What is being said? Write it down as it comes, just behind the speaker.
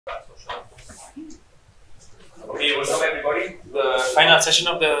Okay, welcome everybody to the final session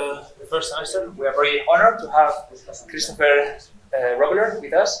of the first semester. We are very honored to have Christopher Robeller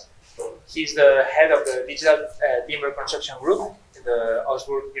with us. He's the head of the Digital Timber Construction Group in the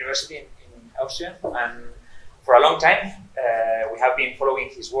Augsburg University in Austria. And for a long time, we have been following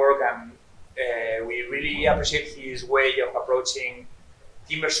his work, and we really appreciate his way of approaching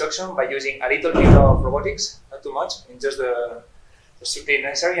timber construction by using a little bit of robotics, not too much, in just the strictly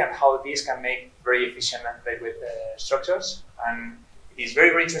necessary, and how this can make very efficient and lightweight structures. And it is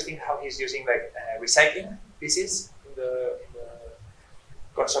very, very interesting how he's using like recycling pieces in the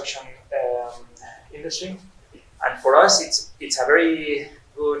construction industry. And for us, it's a very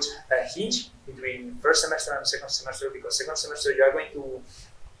good hinge between first semester and second semester, because second semester you are going to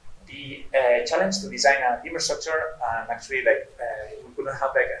be challenged to design a timber structure, and actually like we couldn't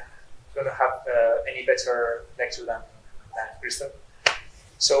have any better lecture than Christoph.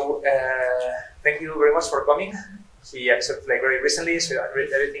 So thank you very much for coming. He accepted like very recently, so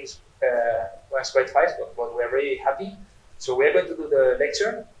everything was quite fast, but we're very happy. So we're going to do the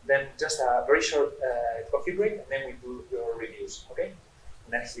lecture, then just a very short coffee break, and then we do your reviews, okay?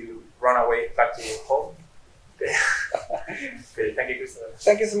 And then he'll run away back to home. Okay, thank you, Christopher.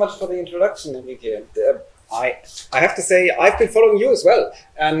 Thank you so much for the introduction, Enrique. I have to say, I've been following you as well,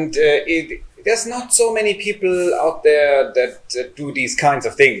 and there's not so many people out there that do these kinds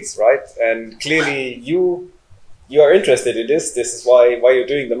of things, right? And clearly you are interested in this. This is why you're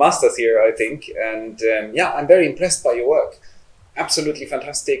doing the masters here, I think. And yeah, I'm very impressed by your work. Absolutely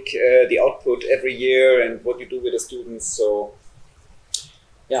fantastic, the output every year and what you do with the students. So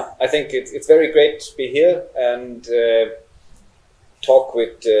yeah, I think it's very great to be here and talk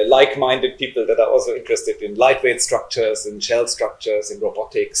with like-minded people that are also interested in lightweight structures and shell structures and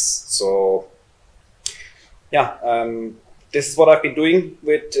robotics. So yeah, this is what I've been doing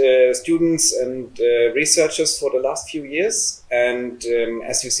with students and researchers for the last few years. And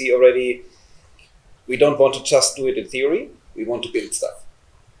as you see already, we don't want to just do it in theory, we want to build stuff.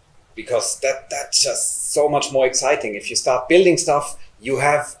 Because that's just so much more exciting. If you start building stuff, you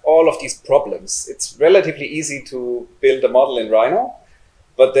have all of these problems. It's relatively easy to build a model in Rhino,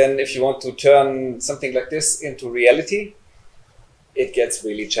 but then if you want to turn something like this into reality, it gets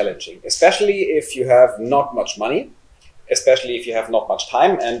really challenging, especially if you have not much money, especially if you have not much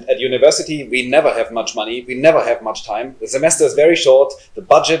time. And at university, we never have much money, we never have much time. The semester is very short, the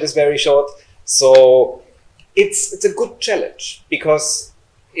budget is very short. So it's a good challenge, because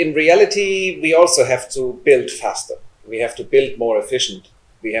in reality, we also have to build faster. We have to build more efficient.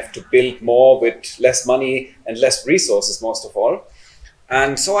 We have to build more with less money and less resources, most of all.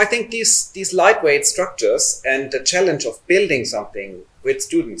 And so I think these lightweight structures and the challenge of building something with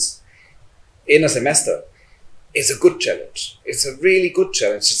students in a semester is a good challenge. It's a really good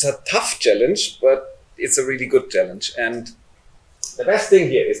challenge. It's a tough challenge, but it's a really good challenge. And the best thing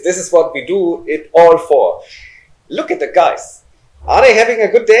here is this is what we do it all for. Look at the guys. Are they having a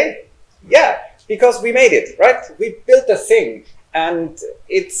good day? Yeah, because we made it, right? We built a thing, and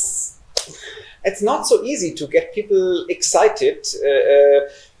it's not so easy to get people excited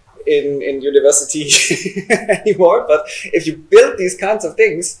in university anymore. But if you build these kinds of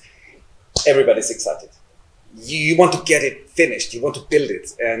things, everybody's excited. You want to get it finished. You want to build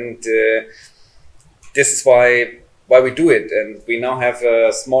it, and this is why we do it. And we now have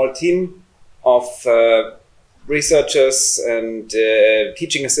a small team of researchers and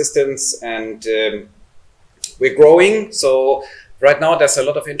teaching assistants, and we're growing. So right now there's a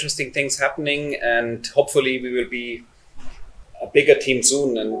lot of interesting things happening, and hopefully we will be a bigger team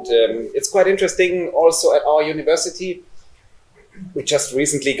soon. And it's quite interesting also at our university. We just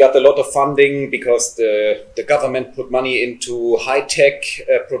recently got a lot of funding because the government put money into high-tech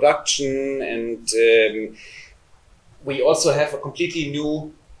production, and we also have a completely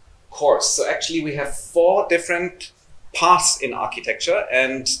new course. So actually we have 4 different paths in architecture,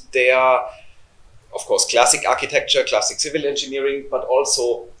 and they are, of course, classic architecture, classic civil engineering, but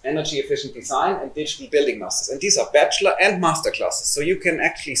also energy efficient design and digital building masters. And these are bachelor and master classes. So you can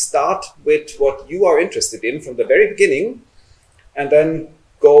actually start with what you are interested in from the very beginning, and then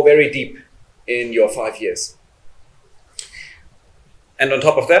go very deep in your 5 years. And on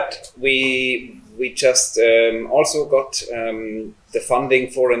top of that, we just also got the funding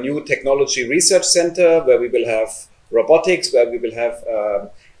for a new technology research center, where we will have robotics, where we will have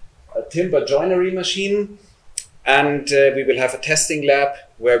a timber joinery machine, and we will have a testing lab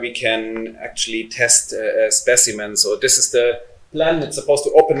where we can actually test specimens. So this is the plan. It's supposed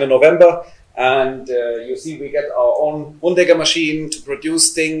to open in November, and you see we get our own Hundegger machine to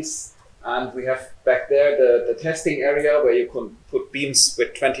produce things. And we have back there the testing area where you can put beams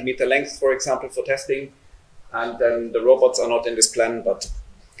with 20-meter length, for example, for testing. and then the robots are not in this plan, but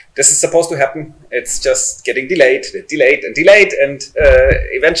this is supposed to happen. It's just getting delayed, and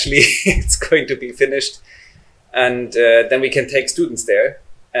eventually it's going to be finished. And then we can take students there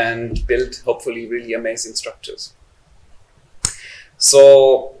and build hopefully really amazing structures.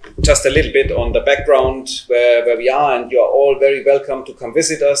 So just a little bit on the background where we are, and you're all very welcome to come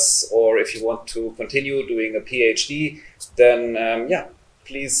visit us, or if you want to continue doing a PhD, then yeah,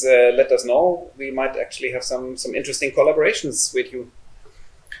 please let us know. We might actually have some interesting collaborations with you,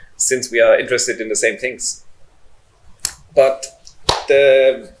 since we are interested in the same things. But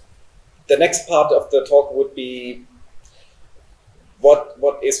the next part of the talk would be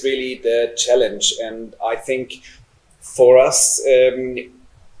what is really the challenge. And I think for us,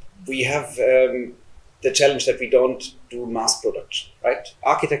 we have the challenge that we don't do mass production, right?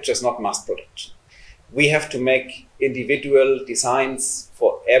 Architecture is not mass production. We have to make individual designs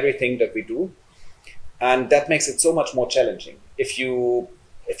for everything that we do. And that makes it so much more challenging. If you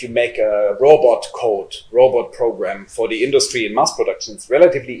make a robot program for the industry in mass production, it's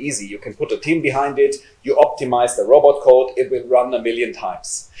relatively easy. You can put a team behind it, you optimize the robot code, it will run 1,000,000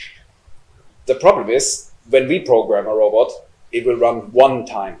 times. The problem is, when we program a robot, it will run one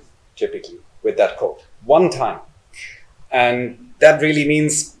time, typically, with that code. One time. And that really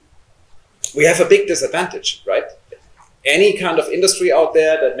means we have a big disadvantage, right? Any kind of industry out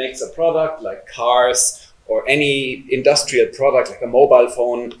there that makes a product like cars, or any industrial product like a mobile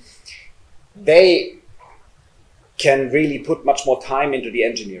phone, they can really put much more time into the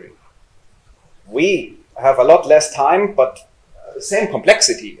engineering. We have a lot less time, but the same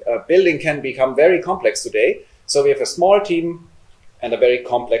complexity. A building can become very complex today. So we have a small team and a very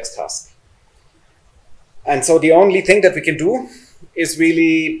complex task. And so the only thing that we can do is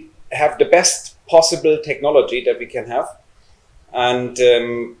really have the best possible technology that we can have. And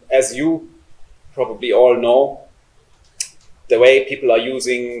as you probably all know, the way people are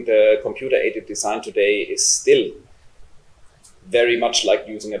using the computer-aided design today is still very much like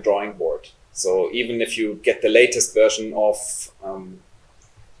using a drawing board. So even if you get the latest version of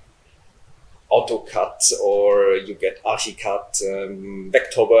AutoCAD, or you get Archicad,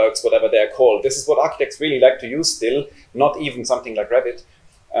 Vectorworks, whatever they're called, this is what architects really like to use still, not even something like Revit,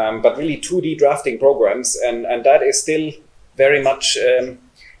 but really 2D drafting programs, and that is still very much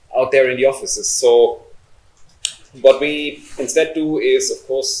out there in the offices. So what we instead do is, of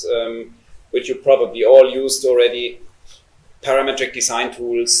course, which you probably all used already, parametric design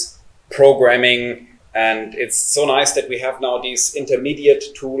tools, programming, and it's so nice that we have now these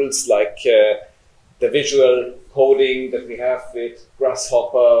intermediate tools like the visual coding that we have with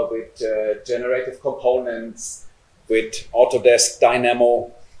Grasshopper, with generative components, with Autodesk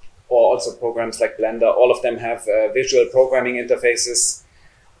Dynamo, or also programs like Blender. All of them have visual programming interfaces.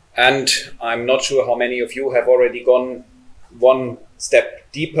 And I'm not sure how many of you have already gone one step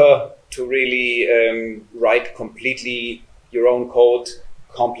deeper to really write completely your own code,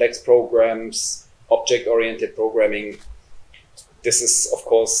 complex programs, object-oriented programming. This is, of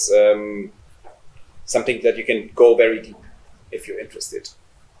course, something that you can go very deep if you're interested.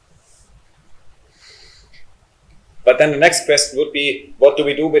 But then the next question would be, what do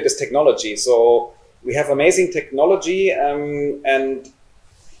we do with this technology? So we have amazing technology, and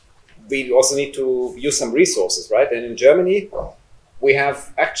we also need to use some resources, right? And in Germany, we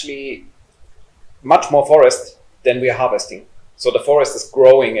have actually much more forest than we are harvesting. So the forest is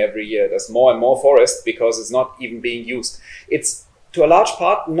growing every year. There's more and more forest because it's not even being used. It's to a large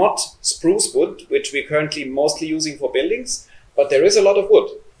part not spruce wood, which we're currently mostly using for buildings, but there is a lot of wood.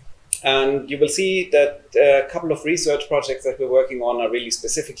 And you will see that a couple of research projects that we're working on are really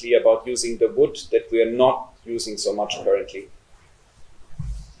specifically about using the wood that we are not using so much currently.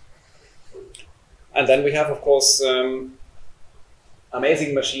 And then we have, of course,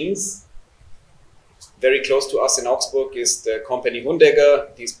 amazing machines. Very close to us in Augsburg is the company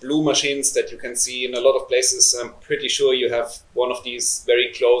Hundegger, these blue machines that you can see in a lot of places. I'm pretty sure you have one of these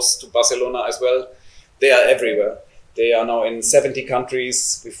very close to Barcelona as well. They are everywhere. They are now in 70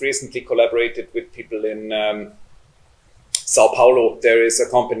 countries. We've recently collaborated with people in Sao Paulo. There is a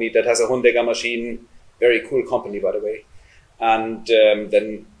company that has a Hundegger machine, very cool company, by the way. And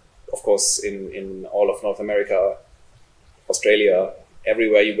then, of course, in all of North America, Australia,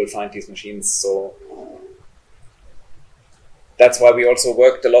 everywhere you will find these machines. So that's why we also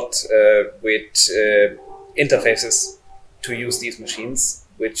worked a lot with interfaces to use these machines,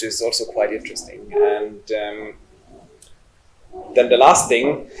 which is also quite interesting. And then the last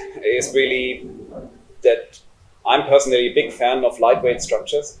thing is really that I'm personally a big fan of lightweight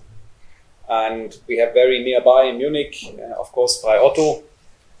structures. And we have very nearby in Munich, of course, Frei Otto,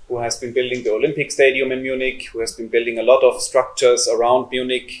 who has been building the Olympic Stadium in Munich, who has been building a lot of structures around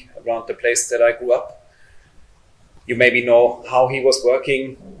Munich, around the place that I grew up. You maybe know how he was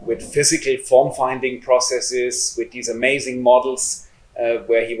working with physical form-finding processes, with these amazing models,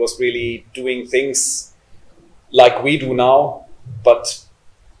 where he was really doing things like we do now, but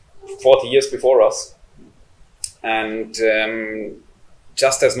 40 years before us. And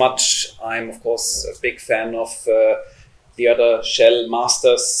just as much, I'm of course a big fan of the other shell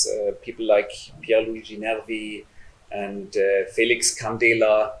masters, people like Pierluigi Nervi and Felix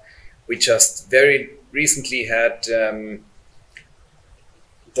Candela. We just very recently had the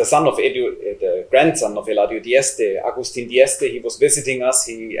grandson of Eladio Dieste, Agustin Dieste. He was visiting us.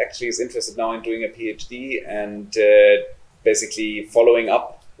 He actually is interested now in doing a PhD and basically following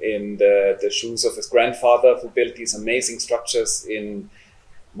up in the shoes of his grandfather, who built these amazing structures in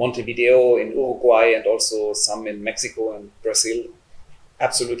Montevideo, in Uruguay, and also some in Mexico and Brazil.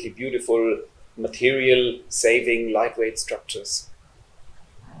 Absolutely beautiful, material saving, lightweight structures.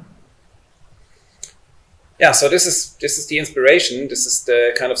 Yeah, so this is the inspiration. This is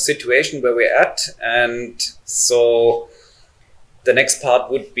the kind of situation where we're at. And so the next part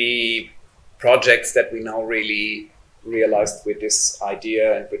would be projects that we now really realized with this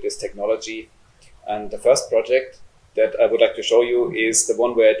idea and with this technology. And the first project that I would like to show you is the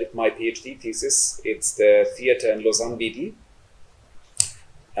one where I did my PhD thesis. It's the theater in Lausanne Vidy.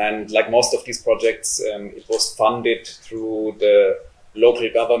 And like most of these projects, it was funded through the local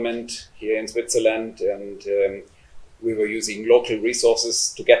government here in Switzerland, and we were using local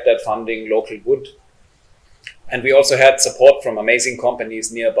resources to get that funding, local wood. And we also had support from amazing companies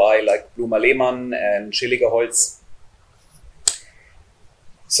nearby like Bluma Lehmann and Schilliger Holz.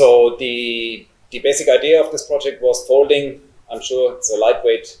 So the basic idea of this project was folding. I'm sure it's a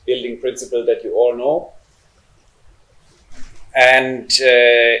lightweight building principle that you all know. And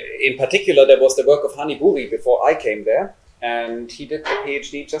in particular, there was the work of Hani Buri before I came there. And he did the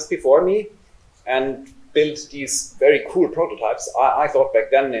PhD just before me and built these very cool prototypes. I thought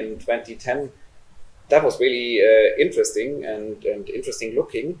back then in 2010, that was really interesting and interesting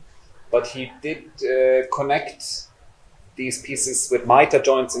looking. But he did connect these pieces with mitre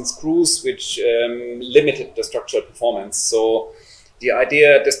joints and screws, which limited the structural performance. So the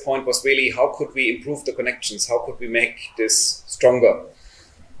idea at this point was really, how could we improve the connections? How could we make this stronger?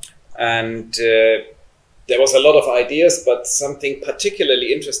 And there was a lot of ideas, but something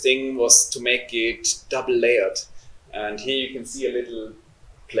particularly interesting was to make it double layered. And here you can see a little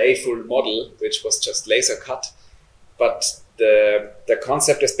playful model, which was just laser cut. But the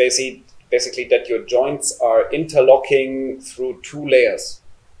concept is basically that your joints are interlocking through two layers.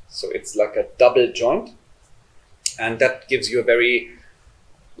 So it's like a double joint. And that gives you a very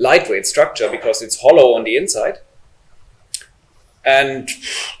lightweight structure because it's hollow on the inside. And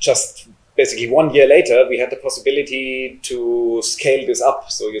just basically 1 year later, we had the possibility to scale this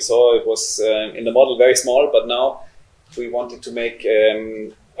up. So you saw it was in the model very small, but now we wanted to make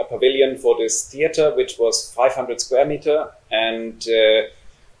a pavilion for this theater, which was 500 square meter, and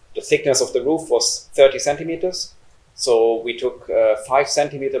the thickness of the roof was 30 centimeters. So we took 5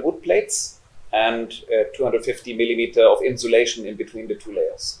 centimeter wood plates and 250 millimeter of insulation in between the two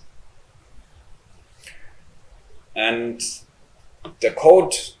layers. And the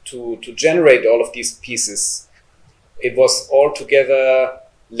code to generate all of these pieces, it was altogether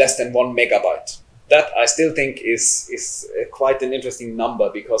less than 1 megabyte. That I still think is quite an interesting number,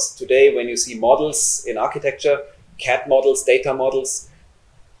 because today when you see models in architecture, CAD models, data models,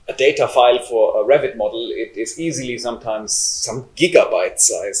 a data file for a Revit model, it is easily sometimes some gigabyte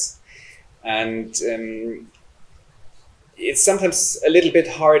size. And it's sometimes a little bit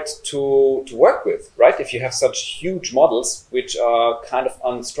hard to work with, right? If you have such huge models which are kind of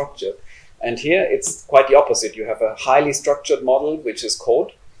unstructured. And here it's quite the opposite. You have a highly structured model, which is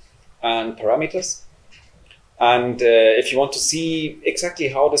code and parameters. And if you want to see exactly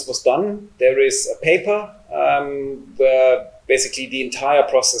how this was done, there is a paper where basically the entire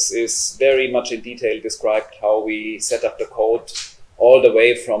process is very much in detail described, how we set up the code all the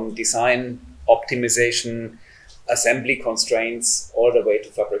way from design, optimization, assembly constraints, all the way to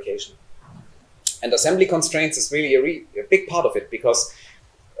fabrication. And assembly constraints is really a big part of it, because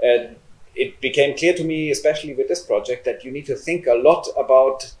it became clear to me, especially with this project, that you need to think a lot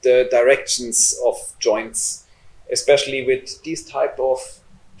about the directions of joints, especially with these type of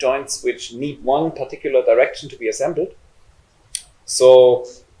joints which need one particular direction to be assembled. So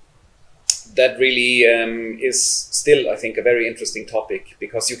that really is still, I think, a very interesting topic,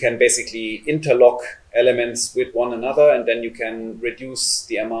 because you can basically interlock elements with one another, and then you can reduce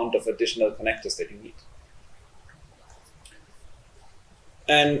the amount of additional connectors that you need.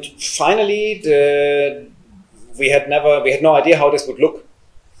 And finally, we had no idea how this would look,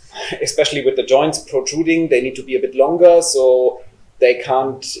 especially with the joints protruding. They need to be a bit longer, so they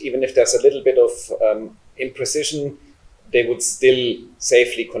can't, even if there's a little bit of imprecision, they would still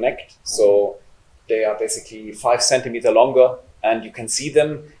safely connect. So they are basically 5 centimeters longer, and you can see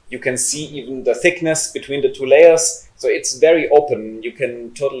them. You can see even the thickness between the two layers. So it's very open. You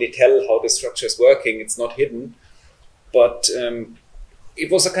can totally tell how the structure is working. It's not hidden. But it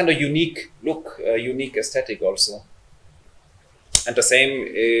was a kind of unique look, a unique aesthetic also. And the same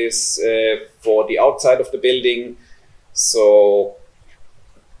is for the outside of the building. So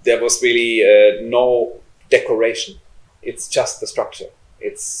there was really no decoration. It's just the structure.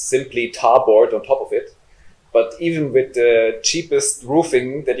 It's simply tarboard on top of it. But even with the cheapest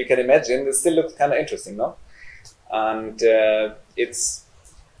roofing that you can imagine, it still looks kind of interesting, no? And it's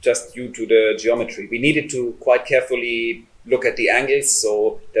just due to the geometry. We needed to quite carefully look at the angles,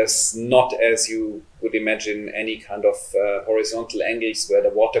 so there's not, as you would imagine, any kind of horizontal angles where the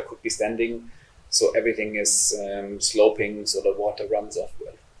water could be standing. So everything is sloping, so the water runs off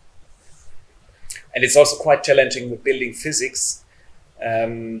well. And it's also quite challenging with building physics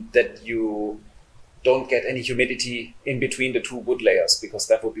that you don't get any humidity in between the two wood layers, because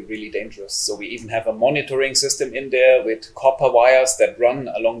that would be really dangerous. So we even have a monitoring system in there with copper wires that run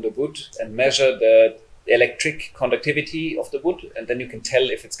along the wood and measure the electric conductivity of the wood, and then you can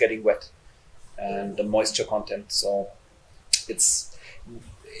tell if it's getting wet and the moisture content. So it's,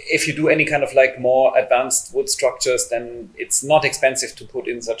 if you do any kind of like more advanced wood structures, then it's not expensive to put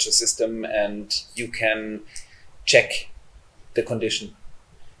in such a system, and you can check the condition.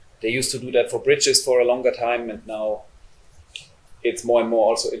 They used to do that for bridges for a longer time, and now it's more and more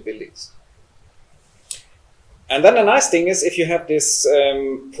also in buildings. And then the nice thing is, if you have this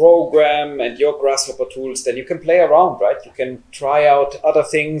program and your Grasshopper tools, then you can play around, right? You can try out other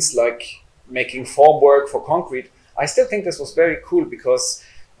things like making formwork for concrete. I still think this was very cool, because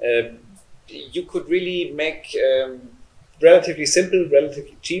you could really make relatively simple,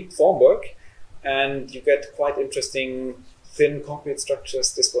 relatively cheap formwork, and you get quite interesting thin concrete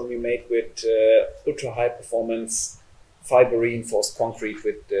structures. This one we made with ultra high performance fiber reinforced concrete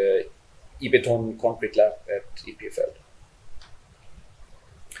with the E-Beton concrete lab at EPFL.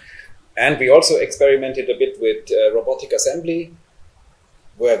 And we also experimented a bit with robotic assembly,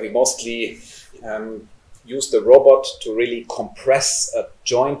 where we mostly use the robot to really compress a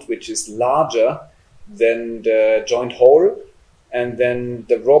joint which is larger than the joint hole, and then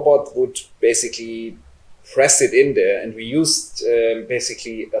the robot would basically press it in there. And we used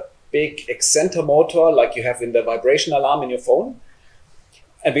basically a big excenter motor like you have in the vibration alarm in your phone.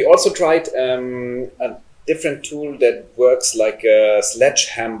 And we also tried a different tool that works like a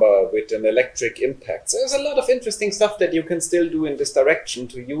sledgehammer with an electric impact. So there's a lot of interesting stuff that you can still do in this direction,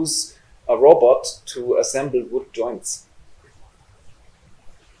 to use a robot to assemble wood joints.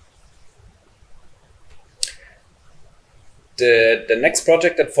 The next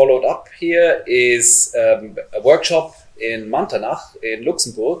project that followed up here is a workshop in Manternach in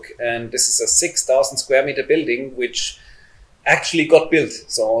Luxembourg, and this is a 6,000 square meter building which actually got built.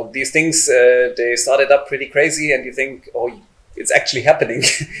 So these things, they started up pretty crazy, and you think, oh, it's actually happening.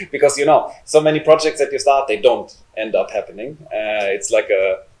 Because, you know, so many projects that you start, they don't end up happening. It's like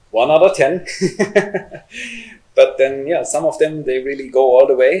a 1 out of 10. But then, yeah, some of them, they really go all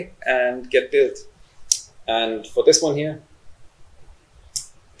the way and get built. And for this one here,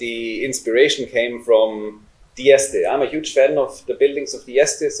 the inspiration came from Dieste. I'm a huge fan of the buildings of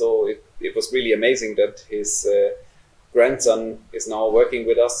Dieste, so it was really amazing that his grandson is now working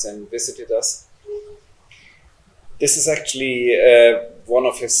with us and visited us. This is actually one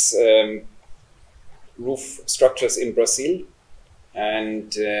of his roof structures in Brazil,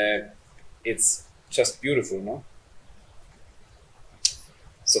 and it's just beautiful, no?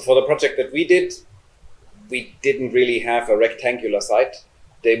 So for the project that we did, we didn't really have a rectangular site.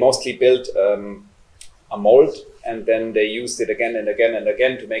 They mostly built a mold, and then they used it again and again and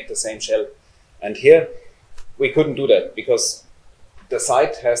again to make the same shell. And here we couldn't do that, because the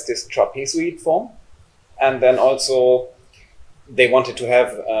site has this trapezoid form, and then also they wanted to have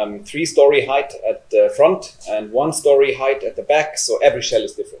 3-story height at the front and 1-story height at the back, so every shell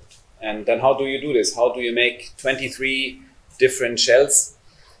is different. And then how do you do this? How do you make 23 different shells?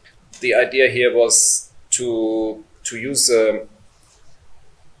 The idea here was to use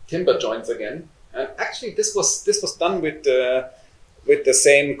timber joints again, and actually this was done with the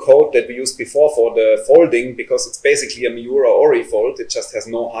same code that we used before for the folding, because it's basically a Miura Ori fold. It just has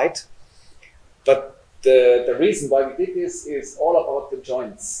no height. But the reason why we did this is all about the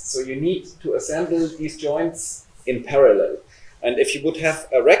joints. So you need to assemble these joints in parallel. And if you would have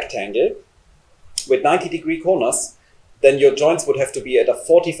a rectangle with 90-degree corners, then your joints would have to be at a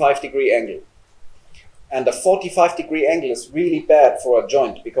 45-degree angle. And a 45-degree angle is really bad for a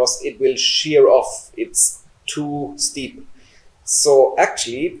joint because it will shear off. It's too steep. So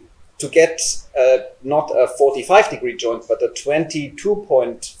actually, to get not a 45-degree joint, but a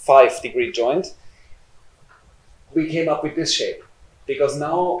 22.5-degree joint, we came up with this shape. Because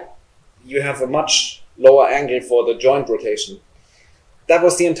now you have a much lower angle for the joint rotation. That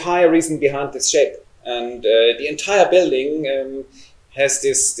was the entire reason behind this shape. And the entire building has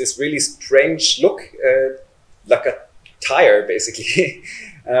this really strange look, like a tire, basically,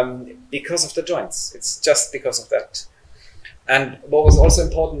 because of the joints. It's just because of that. And what was also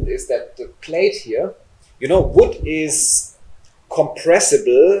important is that the plate here, you know, wood is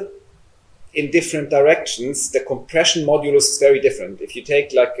compressible in different directions. The compression modulus is very different. If you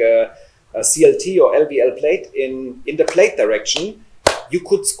take like a CLT or LVL plate in the plate direction, you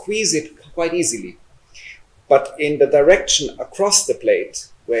could squeeze it quite easily. But in the direction across the plate,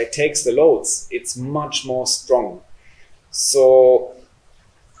 where it takes the loads, it's much more strong. So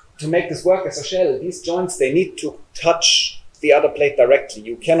to make this work as a shell, these joints, they need to touch the other plate directly.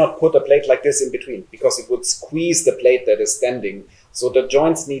 You cannot put a plate like this in between because it would squeeze the plate that is standing. So the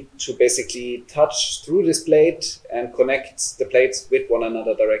joints need to basically touch through this plate and connect the plates with one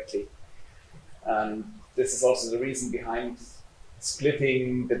another directly. And this is also the reason behind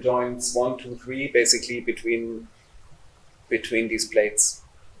splitting the joints 1, 2, 3 basically between these plates.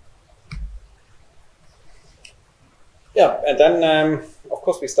 Yeah, and then of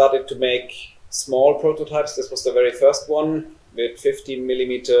course we started to make small prototypes. This was the very first one with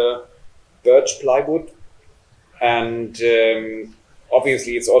 15mm birch plywood, and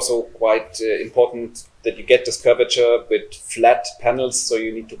obviously it's also quite important that you get this curvature with flat panels, so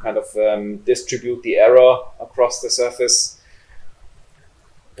you need to kind of distribute the error across the surface.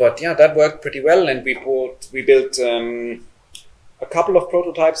 But yeah, that worked pretty well, and we built a couple of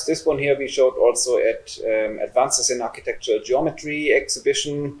prototypes. This one here we showed also at Advances in Architectural Geometry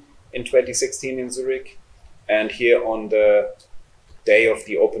exhibition in 2016 in Zurich, and here on the day of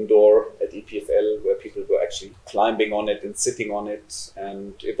the open door at EPFL, where people were actually climbing on it and sitting on it.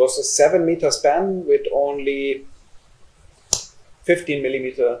 And it was a 7-meter span with only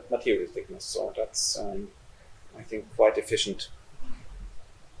 15mm material thickness, so that's I think quite efficient.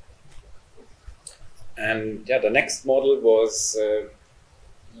 And yeah, the next model was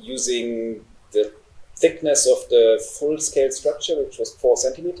using the thickness of the full-scale structure, which was 4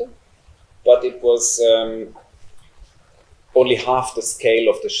 centimeters, but it was only half the scale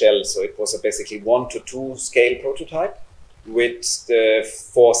of the shell. So it was a basically 1:2 scale prototype with the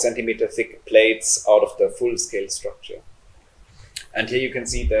 4 centimeter thick plates out of the full-scale structure. And here you can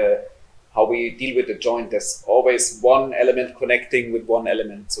see how we deal with the joint. There's always one element connecting with one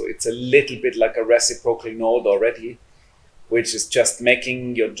element. So it's a little bit like a reciprocal node already, which is just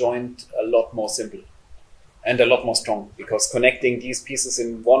making your joint a lot more simple and a lot more strong, because connecting these pieces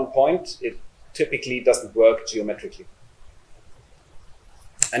in one point, it typically doesn't work geometrically.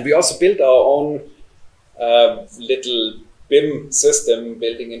 And we also built our own little BIM system,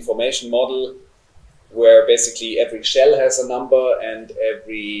 building information model, where basically every shell has a number and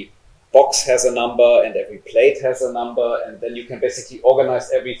every box has a number and every plate has a number, and then you can basically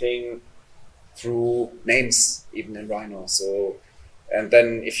organize everything through names, even in Rhino. So, and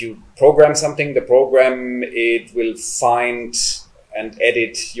then if you program something, the program, it will find and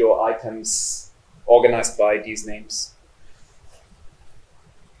edit your items organized by these names.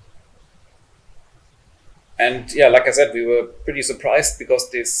 And yeah, like I said, we were pretty surprised because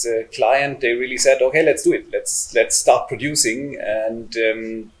this client, they really said, okay, let's do it. Let's start producing. And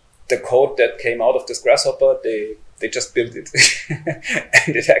the code that came out of this grasshopper, they just built it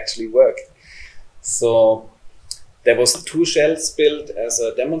and it actually worked. So there was 2 shells built as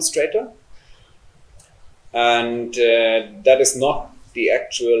a demonstrator, and that is not the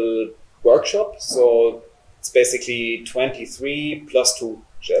actual workshop. So it's basically 23 plus 2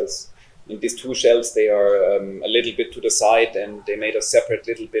 shells. And these 2 shells, they are a little bit to the side, and they made a separate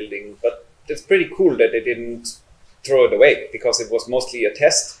little building. But it's pretty cool that they didn't throw it away, because it was mostly a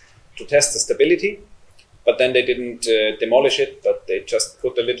test to test the stability. But then they didn't demolish it, but they just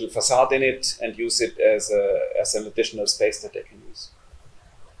put a little facade in it and use it as an additional space that they can use.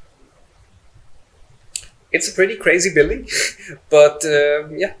 It's a pretty crazy building, but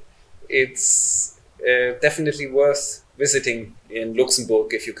yeah, it's definitely worth visiting in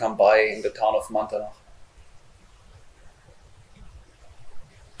Luxembourg if you come by in the town of Manternach.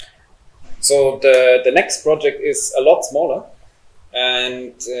 So the next project is a lot smaller,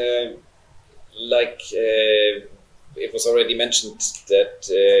 and like it was already mentioned that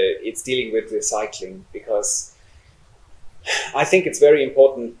it's dealing with recycling, because I think it's very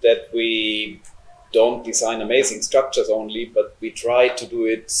important that we don't design amazing structures only, but we try to do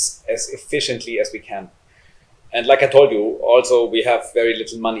it as efficiently as we can. And like I told you, also we have very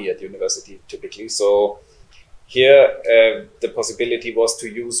little money at university typically. So here the possibility was to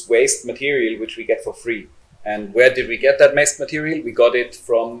use waste material which we get for free. And where did we get that waste material? We got it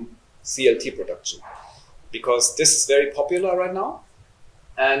from CLT production, because this is very popular right now.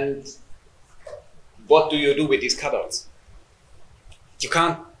 And what do you do with these cutouts? You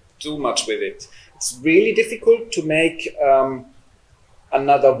can't do much with it. It's really difficult to make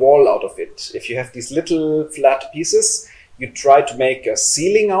another wall out of it. If you have these little flat pieces, you try to make a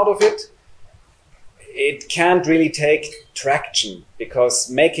ceiling out of it. It can't really take traction, because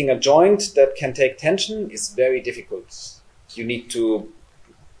making a joint that can take tension is very difficult. You need to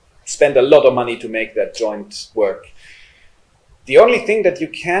spend a lot of money to make that joint work. The only thing that you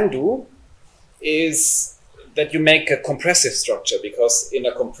can do is that you make a compressive structure, because in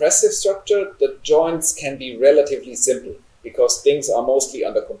a compressive structure, the joints can be relatively simple, because things are mostly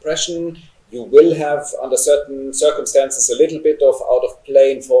under compression. You will have, under certain circumstances, a little bit of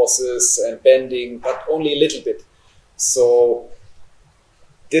out-of-plane forces and bending, but only a little bit. So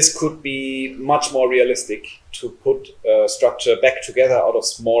this could be much more realistic to put a structure back together out of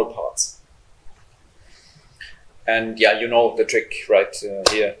small parts. And yeah, you know the trick right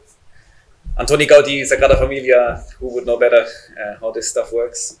here. Antoni Gaudí, Sagrada Familia, who would know better how this stuff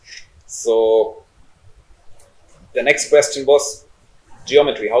works? So the next question was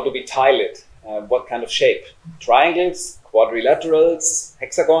geometry. How do we tile it? What kind of shape? Triangles, quadrilaterals,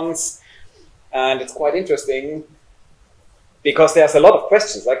 hexagons? And it's quite interesting, because there's a lot of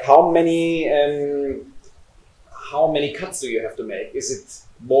questions, like how many cuts do you have to make? Is it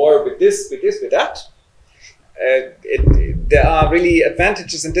more with this, with that? There are really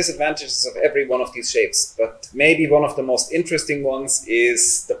advantages and disadvantages of every one of these shapes, but maybe one of the most interesting ones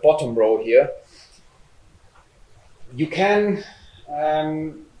is the bottom row here. You can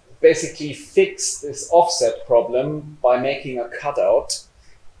basically fix this offset problem by making a cutout,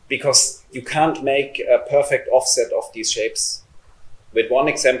 because you can't make a perfect offset of these shapes. With one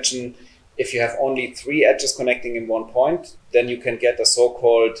exemption, if you have only 3 edges connecting in one point, then you can get a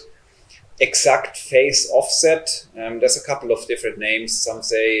so-called exact face offset. There's a couple of different names. Some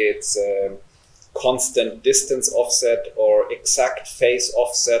say it's constant distance offset or exact face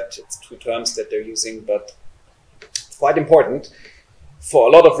offset. It's 2 terms that they're using, but it's quite important for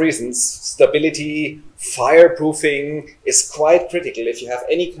a lot of reasons. Stability, fireproofing is quite critical. If you have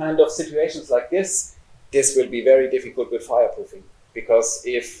any kind of situations like this will be very difficult with fireproofing, because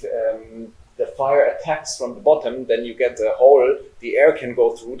if the fire attacks from the bottom, then you get a hole, the air can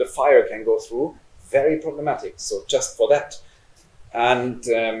go through, the fire can go through, very problematic. So just for that. And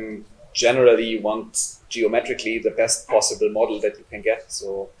generally you want geometrically the best possible model that you can get.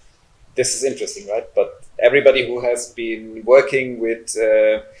 So this is interesting, right? But everybody who has been working with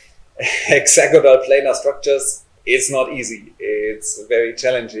hexagonal planar structures, it's not easy. It's very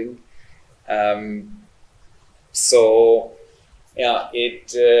challenging. So yeah,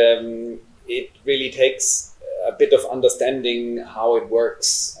 it really takes a bit of understanding how it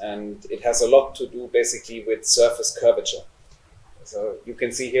works, and it has a lot to do basically with surface curvature. So you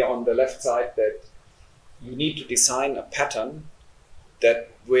can see here on the left side that you need to design a pattern that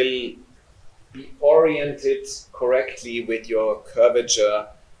will be oriented correctly with your curvature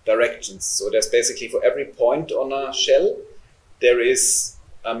directions. So there's basically, for every point on a shell, there is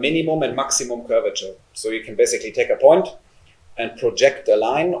a minimum and maximum curvature. So you can basically take a point and project a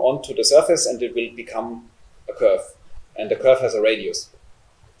line onto the surface, and it will become a curve. And the curve has a radius.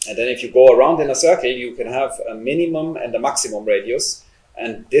 And then if you go around in a circle, you can have a minimum and a maximum radius.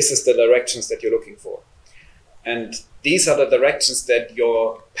 And this is the directions that you're looking for. And these are the directions that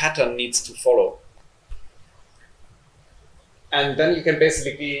your pattern needs to follow. And then you can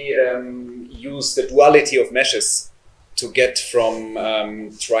basically use the duality of meshes to get from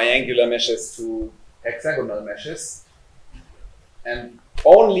triangular meshes to hexagonal meshes. And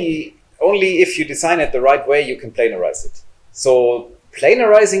only if you design it the right way, you can planarize it. So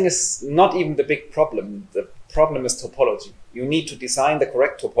planarizing is not even the big problem. The problem is topology. You need to design the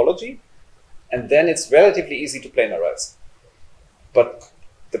correct topology, and then it's relatively easy to planarize. But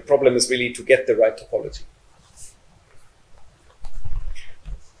the problem is really to get the right topology.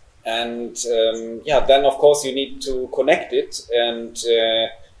 And yeah, then of course you need to connect it. And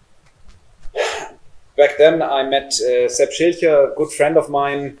back then I met Sepp Schilcher, a good friend of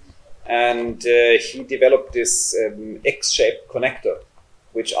mine, and he developed this X-shaped connector.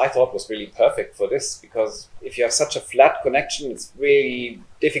 which I thought was really perfect for this, because if you have such a flat connection, it's really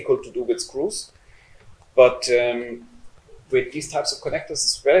difficult to do with screws. But with these types of connectors,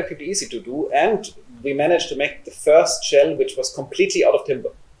 it's relatively easy to do. And we managed to make the first shell which was completely out of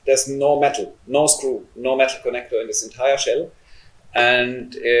timber. There's no metal, no screw, no metal connector in this entire shell.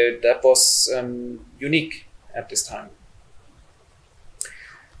 And that was unique at this time.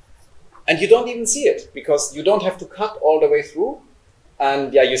 And you don't even see it, because you don't have to cut all the way through.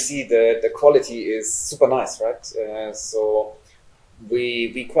 And yeah, you see the quality is super nice, right? So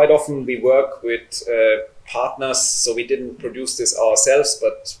we quite often we work with partners, so we didn't produce this ourselves,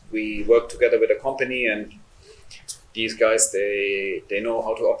 but we work together with a company, and these guys, they know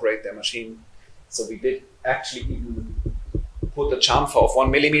how to operate their machine. So we did actually even put a chamfer of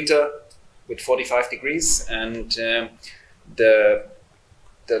 1 millimeter with 45 degrees, and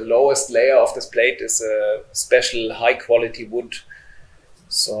the lowest layer of this plate is a special high quality wood,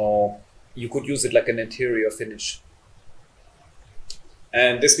 so you could use it like an interior finish.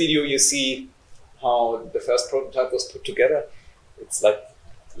 And this video you see how the first prototype was put together. It's like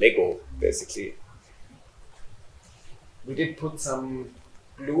Lego, basically. We did put some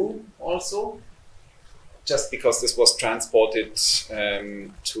glue also, just because this was transported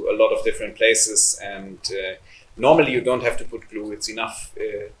to a lot of different places, and normally you don't have to put glue. It's enough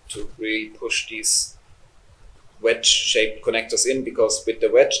to really push these wedge-shaped connectors in, because with the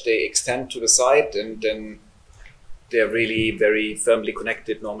wedge they extend to the side, and then they're really very firmly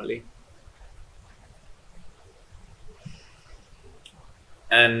connected normally.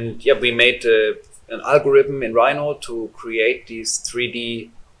 And yeah, we made an algorithm in Rhino to create these 3D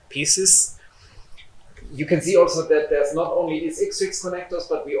pieces. You can see also that there's not only these X6 connectors,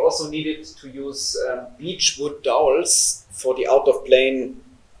 but we also needed to use beechwood dowels for the out-of-plane,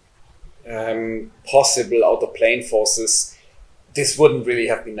 possible out-of-plane forces. This wouldn't really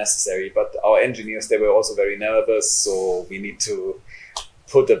have been necessary, but our engineers, they were also very nervous, so we need to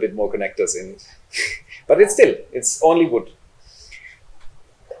put a bit more connectors in. But it's only wood.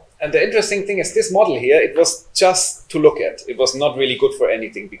 And the interesting thing is this model here, it was just to look at. It was not really good for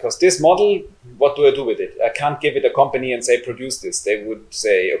anything, because this model, what do I do with it? I can't give it a company and say, produce this. They would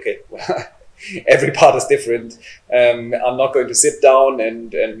say, okay, well, every part is different. I'm not going to sit down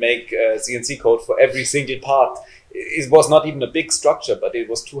and make a CNC code for every single part. It was not even a big structure, but it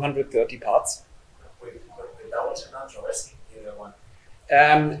was 230 parts.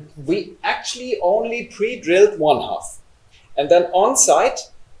 We actually only pre-drilled one half. And then on site,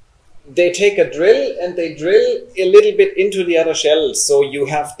 they take a drill and they drill a little bit into the other shell, so you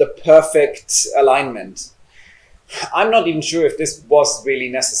have the perfect alignment. I'm not even sure if this was really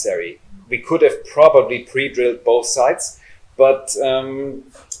necessary. We could have probably pre-drilled both sides, but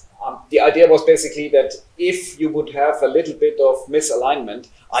the idea was basically that if you would have a little bit of misalignment,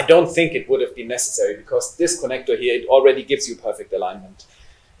 I don't think it would have been necessary, because this connector here, it already gives you perfect alignment.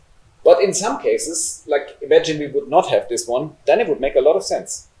 But in some cases, like imagine we would not have this one, then it would make a lot of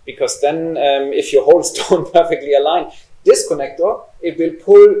sense. Because then if your holes don't perfectly align, this connector, it will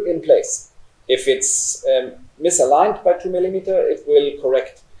pull in place. If it's misaligned by 2 millimeter, it will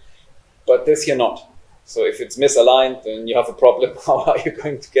correct. But this here not. So if it's misaligned, then you have a problem. How are you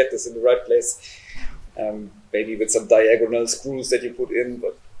going to get this in the right place? Maybe with some diagonal screws that you put in,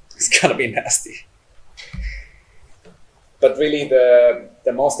 but it's gonna be nasty. But really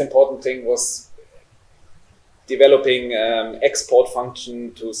the most important thing was developing export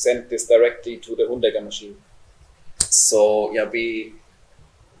function to send this directly to the Hundegger machine. So yeah, we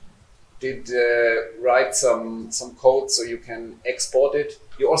did write some code so you can export it.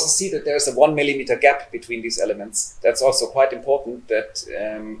 You also see that there's a 1 millimeter gap between these elements. That's also quite important, that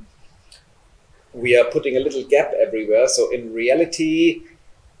we are putting a little gap everywhere. So in reality,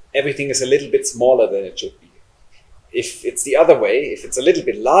 everything is a little bit smaller than it should be. If it's the other way, if it's a little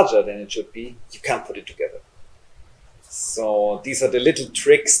bit larger than it should be, you can't put it together. So these are the little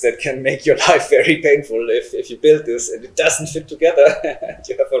tricks that can make your life very painful if you build this and it doesn't fit together and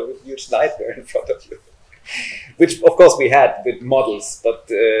you have a huge nightmare in front of you. Which of course we had with models, but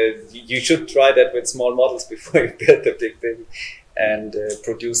you should try that with small models before you build the big thing and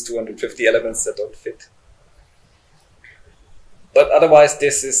produce 250 elements that don't fit. But otherwise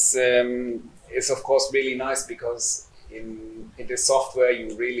this is of course really nice, because in this software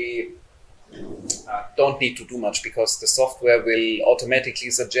you really don't need to do much, because the software will automatically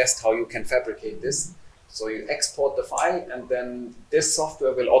suggest how you can fabricate this. So you export the file, and then this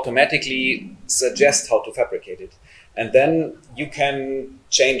software will automatically suggest how to fabricate it. And then you can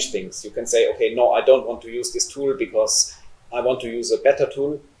change things. You can say, okay, no, I don't want to use this tool because I want to use a better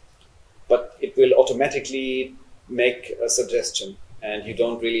tool. But it will automatically make a suggestion. and you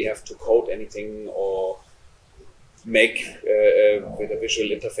don't really have to code anything or make with a visual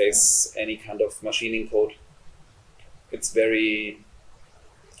interface any kind of machining code. It's very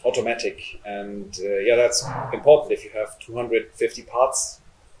automatic, and yeah, that's important. If you have 250 parts,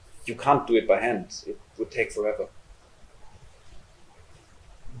 you can't do it by hand. It would take forever.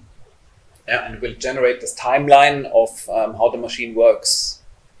 Yeah, and we'll generate this timeline of how the machine works,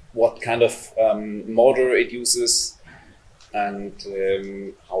 what kind of motor it uses, and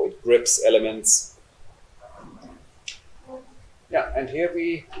how it grips elements. Yeah, and here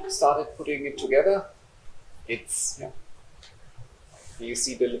we started putting it together. It's, yeah. You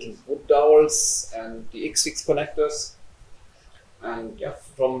see the little wood dowels and the X-Fix connectors. And yeah,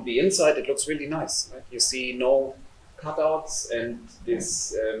 from the inside it looks really nice. Right? You see no cutouts, and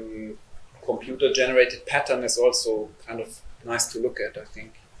this computer-generated pattern is also kind of nice to look at, I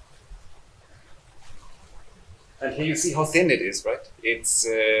think. And here you see how thin it is, right? It's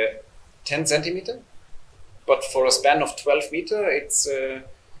 10 centimeter, but for a span of 12 meter, it's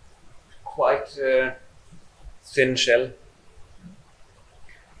quite thin shell.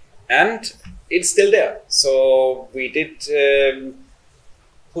 And it's still there. So we did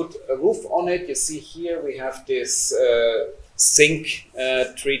put a roof on it. You see here we have this zinc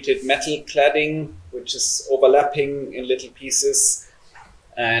treated metal cladding, which is overlapping in little pieces.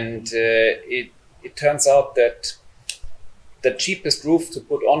 And it turns out that the cheapest roof to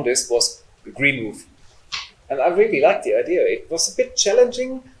put on this was the green roof. And I really liked the idea. It was a bit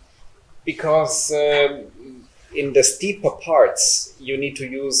challenging because in the steeper parts, you need to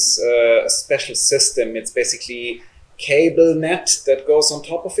use a special system. It's basically cable net that goes on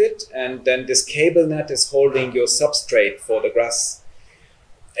top of it, and then this cable net is holding your substrate for the grass.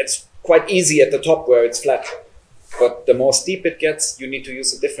 It's quite easy at the top where it's flat, but the more steep it gets, you need to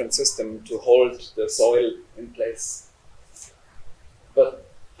use a different system to hold the soil in place. But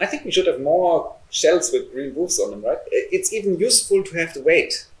I think we should have more shells with green roofs on them, right? It's even useful to have the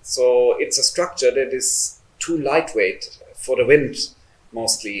weight. So it's a structure that is too lightweight for the wind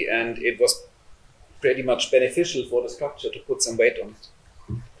mostly, and it was pretty much beneficial for the structure to put some weight on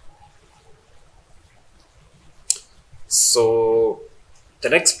it. So the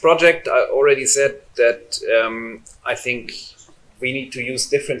next project, I already said that I think we need to use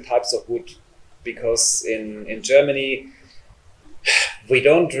different types of wood, because in Germany we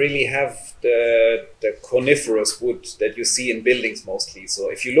don't really have the coniferous wood that you see in buildings mostly.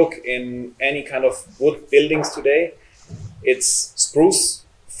 So if you look in any kind of wood buildings today, it's spruce,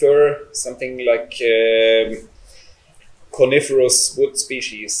 fir, something like coniferous wood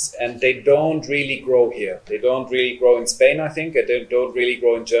species, and they don't really grow here. They don't really grow in Spain, I think, and they don't really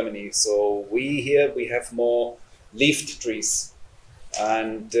grow in Germany. So we have more leafed trees,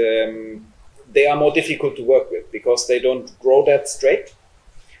 and they are more difficult to work with because they don't grow that straight,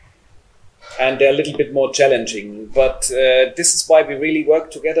 and they're a little bit more challenging. But this is why we really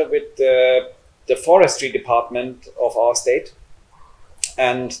work together with the forestry department of our state.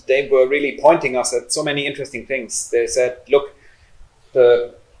 And they were really pointing us at so many interesting things. They said, look,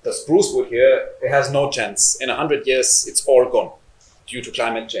 the spruce wood here, it has no chance. In 100 years, it's all gone due to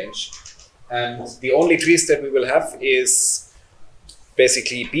climate change. And the only trees that we will have is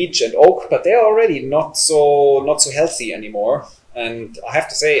basically beech and oak, but they're already not so healthy anymore. And I have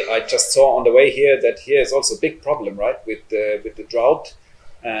to say, I just saw on the way here that here is also a big problem, right, with the drought.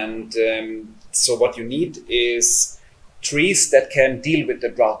 And so what you need is trees that can deal with the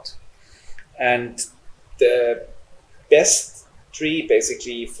drought. And the best tree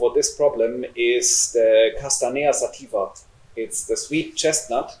basically for this problem is the Castanea sativa. It's the sweet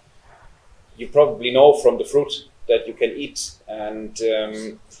chestnut. You probably know from the fruit that you can eat. And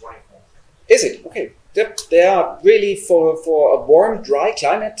is it? Okay. They are really for a warm, dry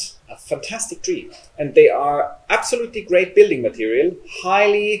climate, a fantastic tree. And they are absolutely great building material,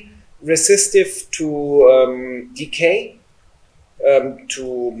 highly resistive to decay,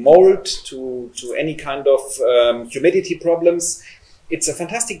 to mold, to any kind of humidity problems. It's a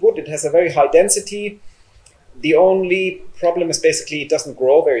fantastic wood. It has a very high density. The only problem is basically it doesn't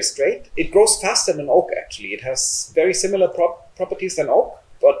grow very straight. It grows faster than oak, actually. It has very similar properties than oak,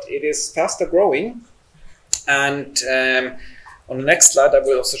 but it is faster growing. And on the next slide, I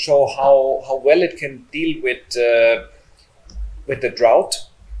will also show how well it can deal with the drought.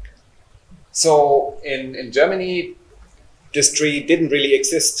 So in Germany, this tree didn't really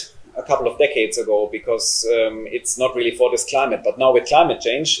exist a couple of decades ago because it's not really for this climate. But now with climate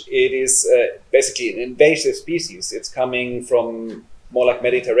change, it is basically an invasive species. It's coming from more like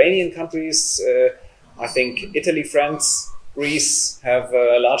Mediterranean countries. I think Italy, France, Greece have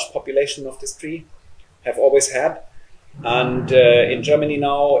a large population of this tree, have always had. And in Germany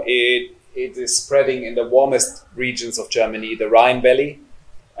now, it is spreading in the warmest regions of Germany, the Rhine Valley.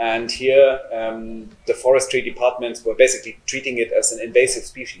 And here, the forestry departments were basically treating it as an invasive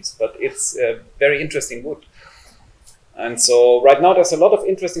species, but it's a very interesting wood. And so right now there's a lot of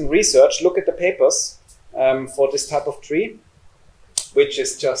interesting research. Look at the papers for this type of tree, which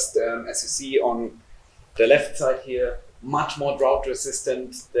is just, as you see on the left side here, much more drought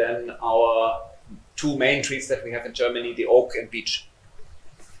resistant than our two main trees that we have in Germany, the oak and beech.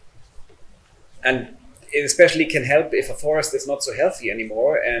 And it especially can help if a forest is not so healthy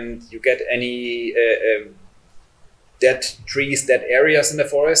anymore and you get any dead trees, dead areas in the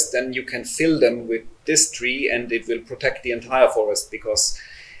forest, then you can fill them with this tree and it will protect the entire forest, because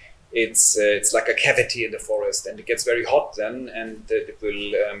it's like a cavity in the forest and it gets very hot then, and it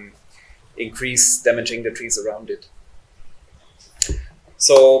will increase damaging the trees around it.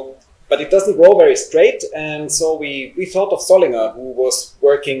 So, but it doesn't grow very straight, and so we thought of Solinger, who was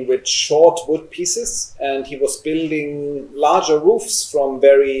working with short wood pieces, and he was building larger roofs from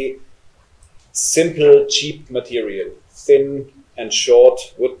very simple, cheap material, thin and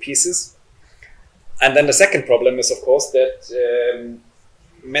short wood pieces. And then the second problem is, of course, that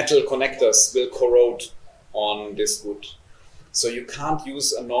metal connectors will corrode on this wood. So you can't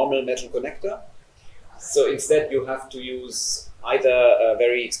use a normal metal connector. So instead you have to use either a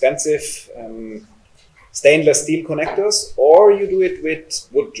very expensive stainless steel connectors, or you do it with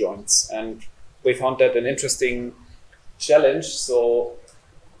wood joints. And we found that an interesting challenge. So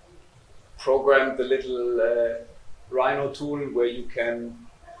programmed the little Rhino tool where you can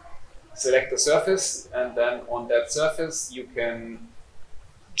select the surface, and then on that surface you can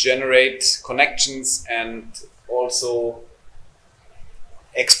generate connections and also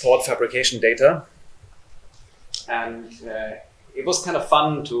export fabrication data. And it was kind of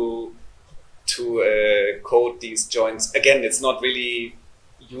fun to code these joints. Again, it's not really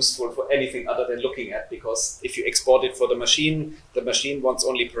useful for anything other than looking at, because if you export it for the machine wants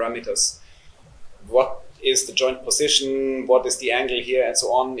only parameters. What is the joint position? What is the angle here? And so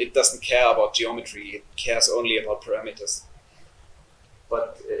on. It doesn't care about geometry. It cares only about parameters.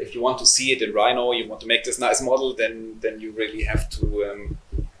 But if you want to see it in Rhino, you want to make this nice model, then you really have to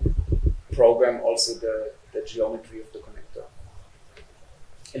program also the geometry of the connector.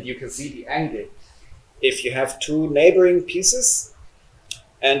 And you can see the angle. If you have two neighboring pieces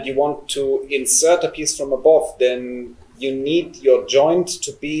and you want to insert a piece from above, then you need your joint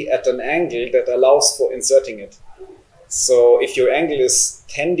to be at an angle that allows for inserting it. So if your angle is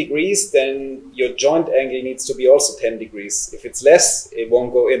 10 degrees, then your joint angle needs to be also 10 degrees. If it's less, it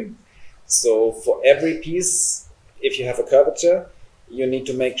won't go in. So for every piece, if you have a curvature, you need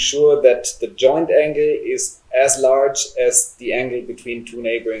to make sure that the joint angle is as large as the angle between two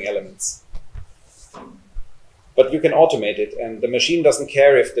neighboring elements. But you can automate it, and the machine doesn't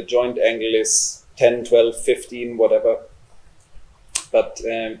care if the joint angle is 10, 12, 15, whatever. But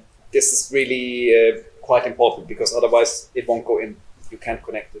this is really quite important, because otherwise it won't go in. You can't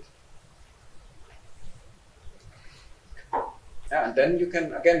connect it. Yeah, and then you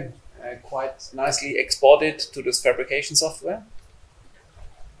can, again, quite nicely export it to this fabrication software.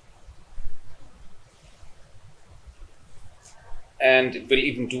 And it will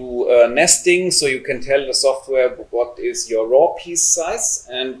even do nesting, so you can tell the software what is your raw piece size,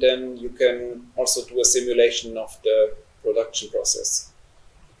 and then you can also do a simulation of the production process.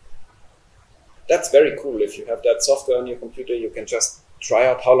 That's very cool. If you have that software on your computer, you can just try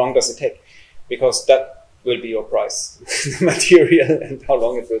out how long does it take, because that will be your price, the material, and how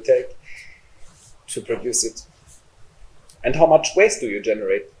long it will take to produce it. And how much waste do you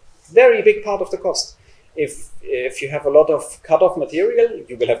generate? Very big part of the cost. If you have a lot of cut-off material,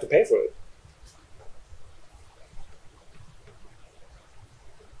 you will have to pay for it.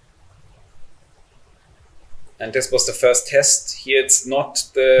 And this was the first test. Here it's not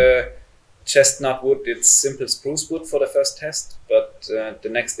the chestnut wood, it's simple spruce wood for the first test, but the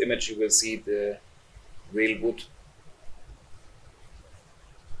next image you will see the real wood.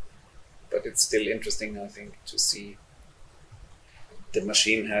 But it's still interesting, I think, to see. The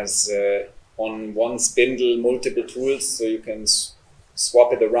machine has on one spindle multiple tools, so you can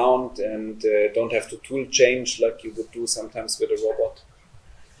swap it around and don't have to tool change like you would do sometimes with a robot.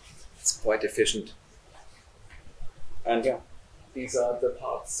 It's quite efficient. And yeah, these are the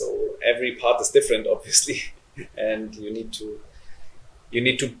parts. So every part is different, obviously, and you need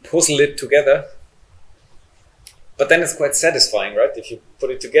to puzzle it together. But then it's quite satisfying, right? If you put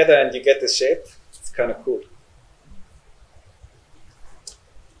it together and you get this shape, it's kind of cool.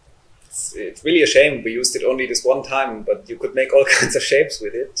 It's really a shame we used it only this one time, but you could make all kinds of shapes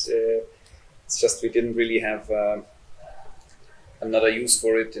with it. It's just we didn't really have another use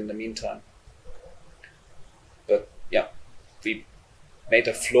for it in the meantime. But yeah, we made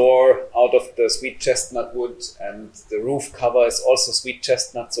a floor out of the sweet chestnut wood, and the roof cover is also sweet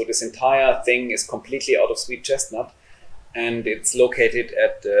chestnut. So this entire thing is completely out of sweet chestnut, and it's located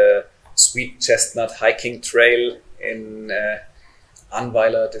at the Sweet Chestnut hiking trail in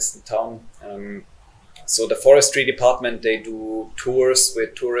Annweiler, this town. So the forestry department, they do tours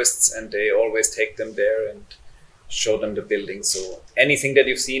with tourists, and they always take them there and show them the building. So anything that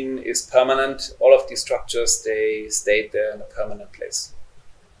you've seen is permanent. All of these structures, they stayed there in a permanent place.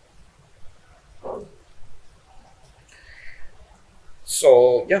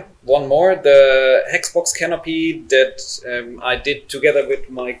 So yeah, one more, the HexBox Canopy that I did together with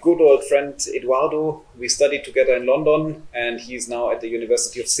my good old friend Eduardo. We studied together in London, and he's now at the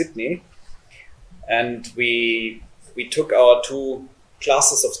University of Sydney. And we took our two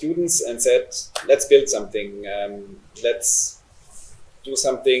classes of students and said, let's build something. Let's do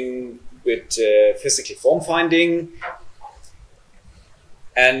something with physical form finding,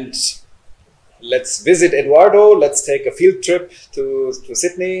 and let's visit Eduardo, let's take a field trip to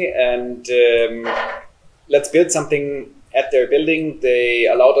Sydney, and let's build something at their building. They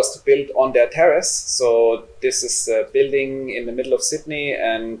allowed us to build on their terrace. So this is a building in the middle of Sydney,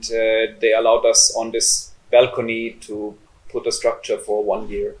 and they allowed us on this balcony to put a structure for 1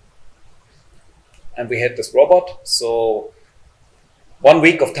 year. And we had this robot. So 1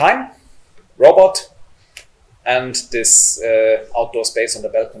 week of time, robot, and this outdoor space on the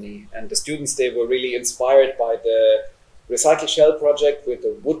balcony. And the students, they were really inspired by the Recycleshell project with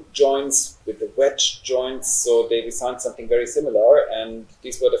the wood joints, with the wedge joints. So they designed something very similar. And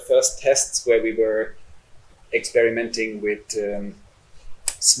these were the first tests where we were experimenting with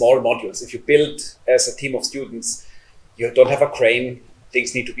small modules. If you build as a team of students, you don't have a crane.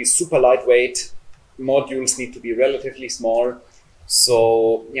 Things need to be super lightweight. Modules need to be relatively small.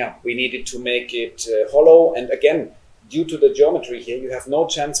 So yeah, we needed to make it hollow. And again, due to the geometry here, you have no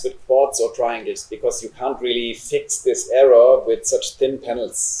chance with quads or triangles, because you can't really fix this error with such thin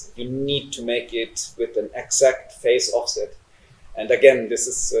panels. You need to make it with an exact phase offset. And again, this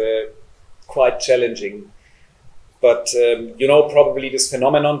is quite challenging. But you know probably this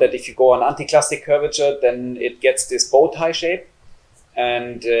phenomenon that if you go on anticlastic curvature, then it gets this bow tie shape.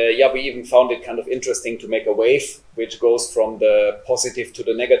 And yeah, we even found it kind of interesting to make a wave which goes from the positive to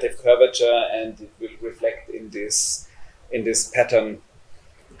the negative curvature, and it will reflect in this pattern.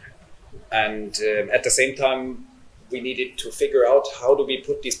 And at the same time, we needed to figure out how do we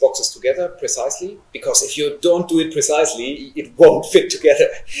put these boxes together precisely, because if you don't do it precisely, it won't fit together.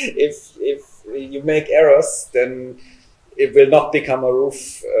 If you make errors, then it will not become a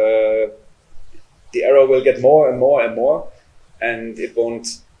roof. The error will get more and more and more, and it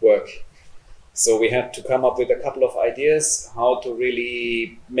won't work. So we had to come up with a couple of ideas how to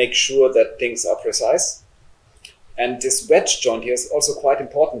really make sure that things are precise. And this wedge joint here is also quite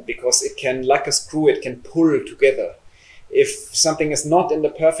important, because it can, like a screw, it can pull together. If something is not in the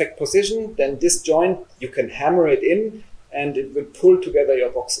perfect position, then this joint, you can hammer it in and it will pull together your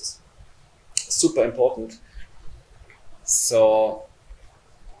boxes. Super important. So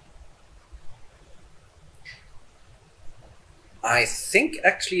I think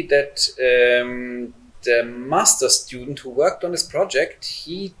actually that the master student who worked on this project,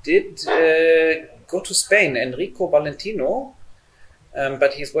 he did go to Spain, Enrico Valentino,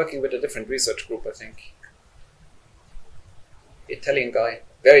 but he's working with a different research group, I think. Italian guy,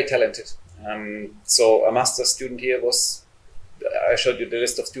 very talented. So a master student here was, I showed you the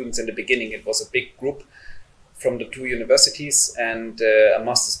list of students in the beginning, it was a big group from the two universities, and a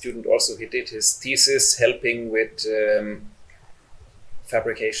master student also, he did his thesis helping with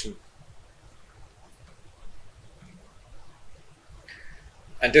fabrication.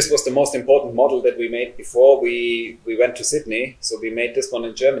 And this was the most important model that we made before we went to Sydney. So we made this one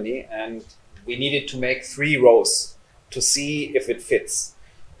in Germany, and we needed to make 3 rows to see if it fits,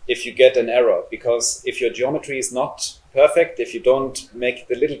 if you get an error. Because if your geometry is not perfect, if you don't make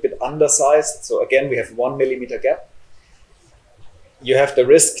it a little bit undersized, so again, we have 1 millimeter gap, you have the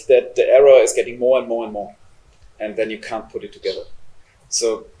risk that the error is getting more and more and more, and then you can't put it together.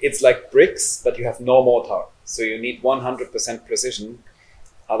 So it's like bricks, but you have no mortar. So you need 100% precision.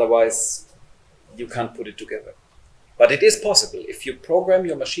 Otherwise, you can't put it together. But it is possible. If you program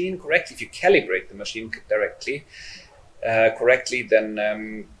your machine correctly, if you calibrate the machine correctly,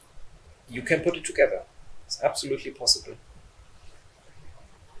 then you can put it together. It's absolutely possible.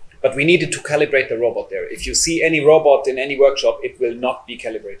 But we needed to calibrate the robot there. If you see any robot in any workshop, it will not be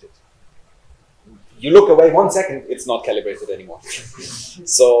calibrated. you look away 1 second, it's not calibrated anymore.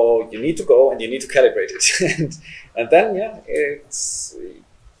 So you need to go and you need to calibrate it. and then, yeah, it's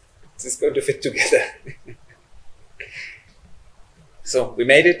going to fit together. So we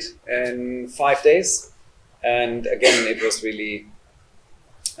made it in 5 days. And again, it was really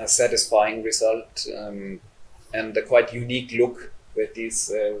a satisfying result and a quite unique look with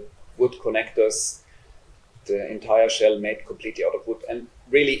these wood connectors, the entire shell made completely out of wood. And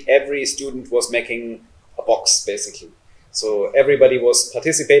really every student was making a box, basically. So everybody was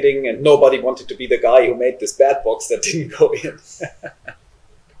participating and nobody wanted to be the guy who made this bad box that didn't go in.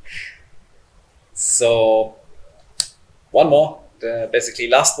 So one more, the basically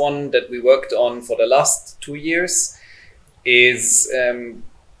last one that we worked on for the last 2 years is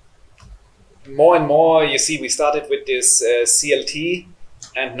more and more, you see, we started with this CLT,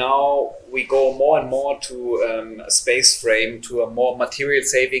 and now we go more and more to a space frame, to a more material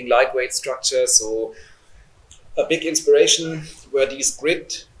saving, lightweight structure. So a big inspiration were these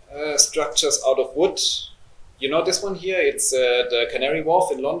grid structures out of wood. You know this one here, it's the Canary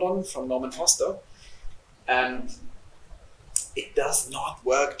Wharf in London from Norman Foster. And it does not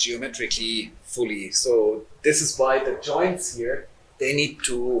work geometrically fully. So this is why the joints here, they need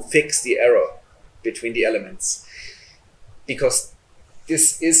to fix the error between the elements. Because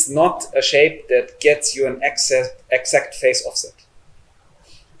this is not a shape that gets you an exact face offset.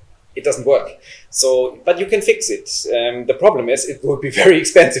 It doesn't work. So, but you can fix it. The problem is it would be very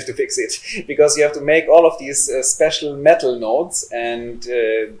expensive to fix it because you have to make all of these special metal nodes, and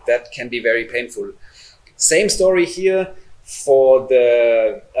that can be very painful. Same story here for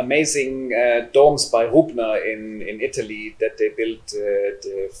the amazing domes by Rubner in Italy that they built,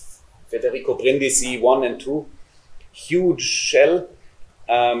 the Federico Brindisi 1 and 2. Huge shell,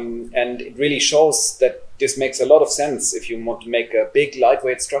 and it really shows that this makes a lot of sense if you want to make a big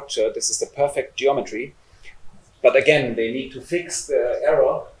lightweight structure. This is the perfect geometry. But again, they need to fix the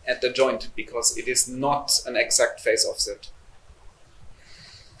error at the joint because it is not an exact face offset.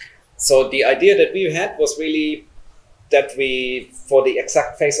 So the idea that we had was really that we, for the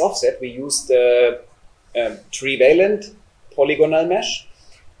exact face offset, we used the trivalent polygonal mesh.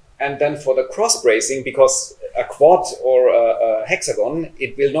 And then for the cross bracing, because a quad or a hexagon,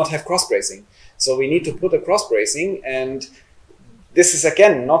 it will not have cross bracing. So we need to put a cross bracing, and this is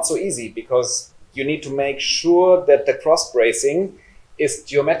again not so easy because you need to make sure that the cross bracing is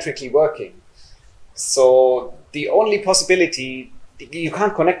geometrically working. So the only possibility, you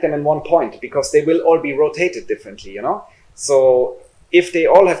can't connect them in one point because they will all be rotated differently, you know? So if they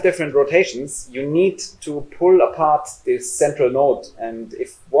all have different rotations, you need to pull apart this central node. And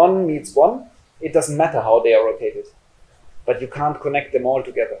if one meets one, it doesn't matter how they are rotated, but you can't connect them all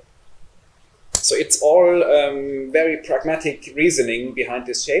together. So it's all very pragmatic reasoning behind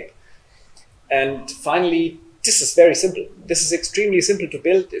this shape. And finally, this is very simple. This is extremely simple to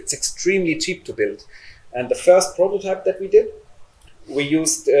build. It's extremely cheap to build. And the first prototype that we did, we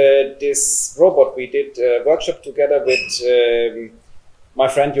used this robot. We did a workshop together with my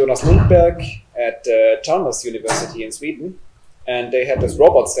friend Jonas Lundberg at Chalmers University in Sweden. And they had this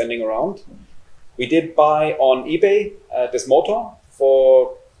robot standing around. We did buy on eBay this motor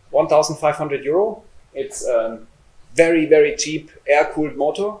for 1,500 euro. It's a very, very cheap air-cooled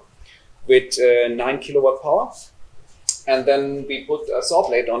motor with 9 kilowatt power. And then we put a saw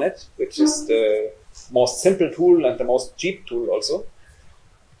blade on it, which is the most simple tool and the most cheap tool also.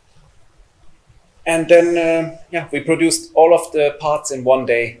 And then, yeah, we produced all of the parts in one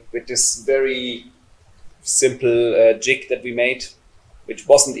day with this very simple jig that we made, which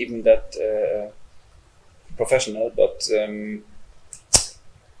wasn't even that professional, but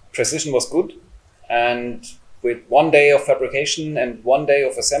precision was good. And with 1 day of fabrication and 1 day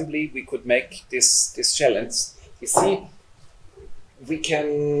of assembly, we could make this shell. And you see, we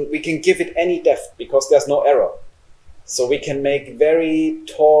can give it any depth because there's no error. So we can make very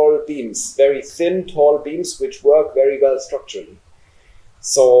tall beams, very thin, tall beams, which work very well structurally.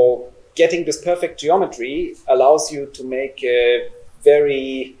 So getting this perfect geometry allows you to make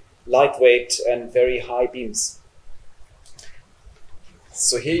very lightweight and very high beams.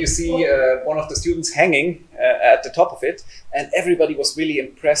 So here you see one of the students hanging at the top of it, and everybody was really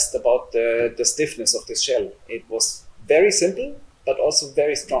impressed about the stiffness of this shell. It was very simple, but also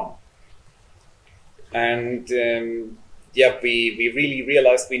very strong. And yeah, we really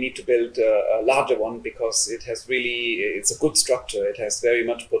realized we need to build a larger one because it's a good structure. It has very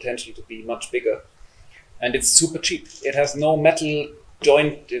much potential to be much bigger. And it's super cheap. It has no metal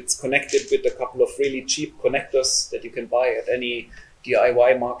joint. It's connected with a couple of really cheap connectors that you can buy at any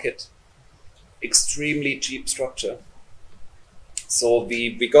DIY market. Extremely cheap structure. So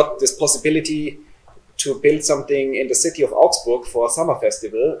we got this possibility to build something in the city of Augsburg for a summer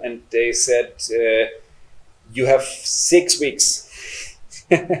festival, and they said, you have 6 weeks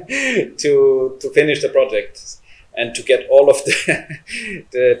to finish the project and to get all of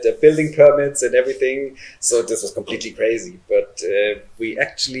the building permits and everything. So this was completely crazy. But we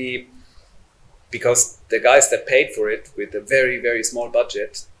actually, because the guys that paid for it with a very, very small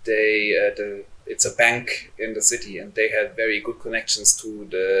budget, it's a bank in the city, and they had very good connections to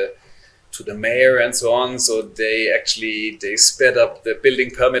the mayor and so on. So they sped up the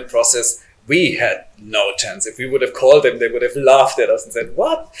building permit process. We had no chance. If we would have called them, they would have laughed at us and said,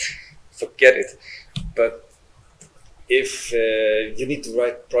 "What? Forget it." But if you need the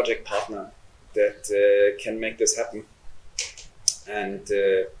right project partner that can make this happen, and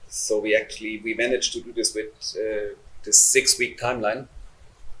so we managed to do this with this 6-week timeline.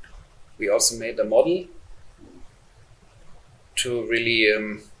 We also made a model to really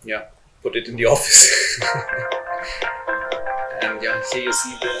put it in the office. And here you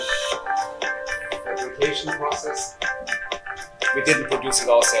see the fabrication process. We didn't produce it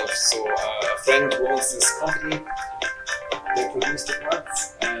ourselves, so a friend who owns this company, they produced the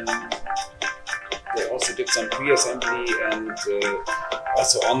parts, and they also did some pre-assembly, and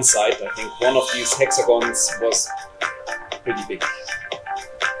also on site. I think one of these hexagons was pretty big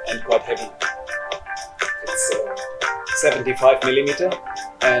and quite heavy. It's 75 millimeter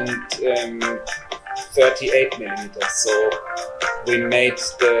and 38 millimeters. So we made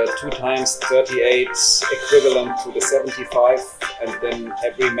the 2 times 38 equivalent to the 75, and then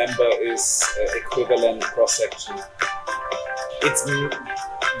every member is equivalent cross section. It's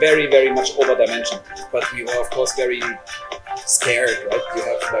very, very much over dimensioned, but we were of course very scared, right? You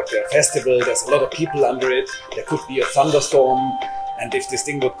have like a festival, there's a lot of people under it, there could be a thunderstorm, and if this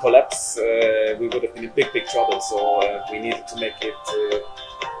thing would collapse, we would have been in big, big trouble. So we needed to make it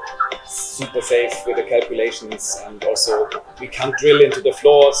super safe with the calculations, and also we can't drill into the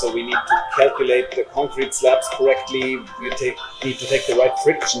floor, so we need to calculate the concrete slabs correctly. You need to take the right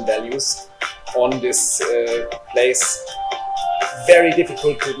friction values on this place. Very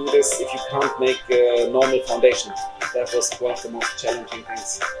difficult to do this if you can't make a normal foundation. That was one of the most challenging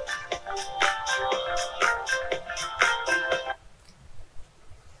things.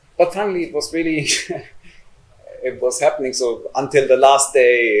 But finally it was really it was happening. So until the last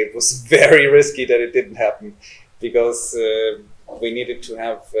day it was very risky that it didn't happen, because we needed to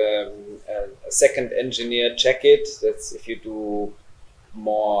have a second engineer check it. That's if you do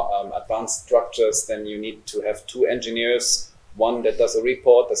more advanced structures, then you need to have 2 engineers. One that does a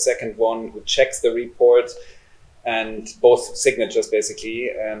report, the second one who checks the report, and both signatures basically.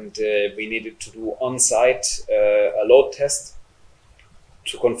 And we needed to do on-site a load test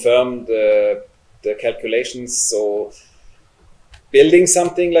to confirm the calculations. So building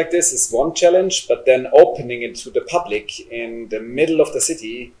something like this is one challenge, but then opening it to the public in the middle of the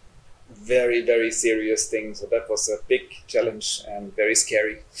city, very, very serious thing. So that was a big challenge and very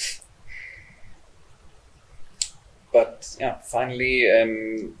scary. But yeah, finally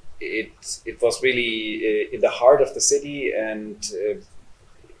it was really in the heart of the city, and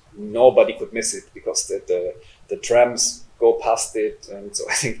nobody could miss it, because the trams go past it, and so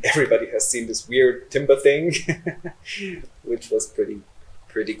I think everybody has seen this weird timber thing, which was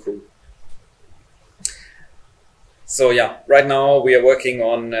pretty cool. So yeah, right now we are working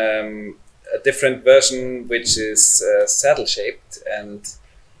on a different version, which is saddle shaped, and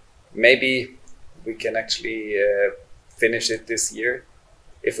maybe we can actually finish it this year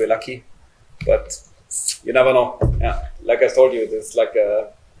if we're lucky, but you never know. Yeah, like I told you, there's like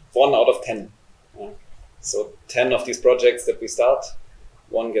a 1 out of 10. Yeah. So 10 of these projects that we start,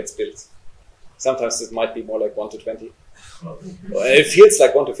 1 gets built. Sometimes it might be more like 1 to 20. It feels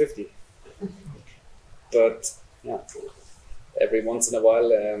like 1 to 50. But yeah, every once in a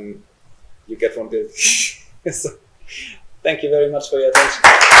while you get one built. So, thank you very much for your attention.